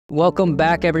Welcome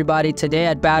back, everybody. Today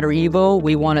at BatteryEvo,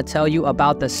 we want to tell you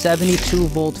about the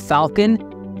 72V Falcon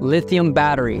Lithium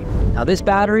Battery. Now, this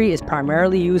battery is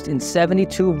primarily used in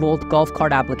 72V golf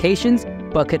cart applications,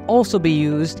 but could also be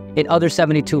used in other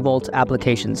 72V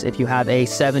applications. If you have a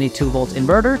 72V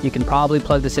inverter, you can probably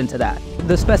plug this into that.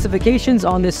 The specifications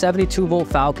on this 72V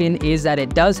Falcon is that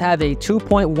it does have a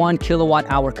 2.1 kilowatt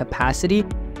hour capacity.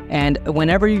 And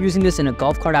whenever you're using this in a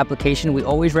golf cart application, we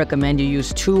always recommend you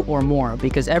use 2 or more,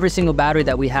 because every single battery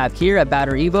that we have here at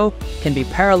BatteryEvo can be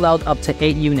paralleled up to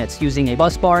 8 units using a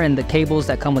bus bar and the cables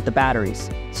that come with the batteries.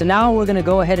 So now we're gonna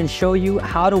go ahead and show you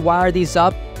how to wire these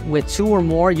up with 2 or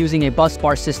more using a bus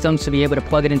bar system to be able to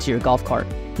plug it into your golf cart.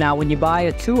 Now, when you buy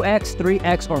a 2X,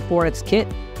 3X, or 4X kit,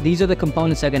 these are the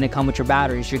components that are gonna come with your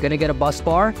batteries. You're gonna get a bus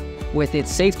bar with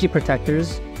its safety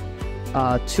protectors,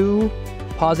 2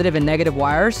 positive and negative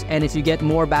wires, and if you get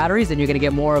more batteries, then you're going to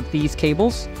get more of these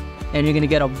cables, and you're going to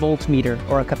get a voltmeter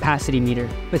or a capacity meter.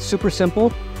 It's super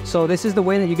simple. So this is the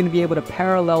way that you're going to be able to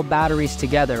parallel batteries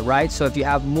together, right? So if you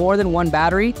have more than one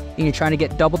battery and you're trying to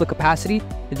get double the capacity,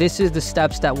 this is the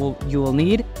steps that you will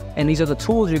need, and these are the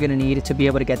tools you're going to need to be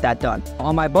able to get that done.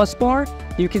 On my bus bar,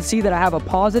 you can see that I have a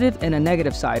positive and a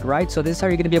negative side, right? So this is how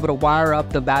you're going to be able to wire up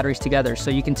the batteries together.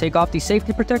 So you can take off these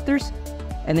safety protectors,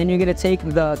 and then you're going to take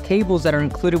the cables that are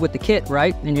included with the kit,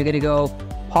 right? And you're going to go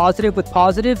positive with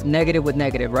positive, negative with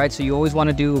negative, right? So you always want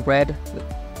to do red with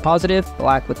positive,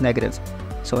 black with negative.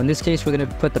 So in this case, we're going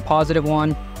to put the positive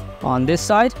one on this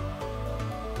side,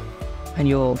 and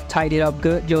you'll tighten it up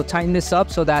good. You'll tighten this up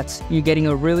so that you're getting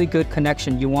a really good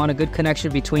connection. You want a good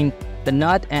connection between the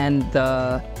nut and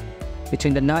the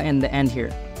end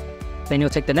here. Then you'll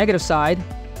take the negative side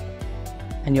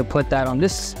and you'll put that on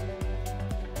this,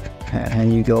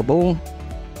 and you go boom,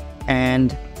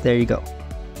 and there you go.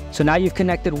 So now you've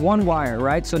connected one wire,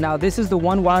 right? So now this is the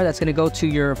one wire that's going to go to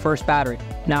your first battery.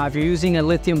 Now, if you're using a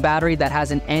lithium battery that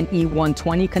has an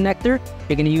NE120 connector,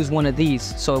 you're going to use one of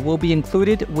these. So it will be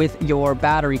included with your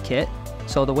battery kit.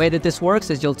 So the way that this works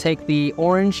is you'll take the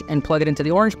orange and plug it into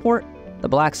the orange port, the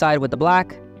black side with the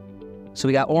black. So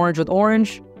we got orange with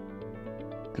orange,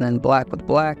 and then black with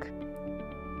black.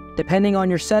 Depending on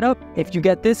your setup, if you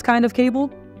get this kind of cable,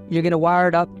 you're going to wire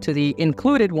it up to the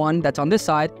included one that's on this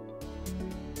side,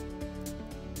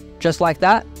 just like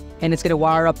that, and it's going to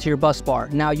wire up to your bus bar.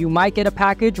 Now, you might get a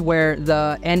package where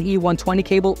the NE120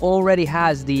 cable already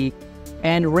has the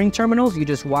end ring terminals. You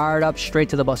just wire it up straight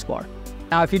to the bus bar.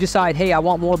 Now, if you decide, hey, I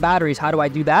want more batteries, how do I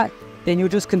do that? Then you'll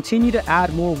just continue to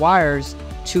add more wires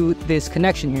to this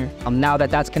connection here. Now that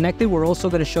that's connected, we're also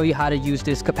going to show you how to use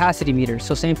this capacity meter.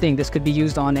 So same thing, this could be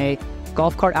used on a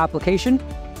golf cart application.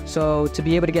 So to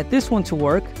be able to get this one to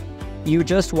work, you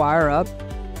just wire up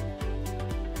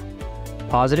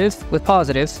positive with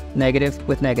positive, negative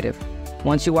with negative.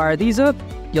 Once you wire these up,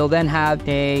 you'll then have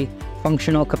a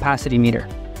functional capacity meter.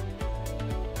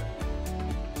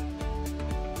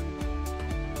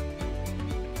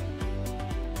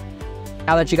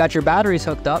 Now that you got your batteries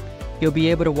hooked up, you'll be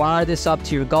able to wire this up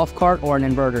to your golf cart or an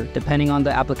inverter, depending on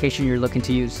the application you're looking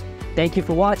to use. Thank you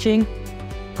for watching.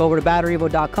 Go over to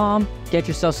BatteryEvo.com, get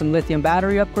yourself some lithium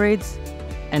battery upgrades,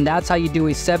 and that's how you do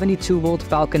a 72V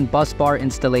Falcon bus bar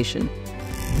installation.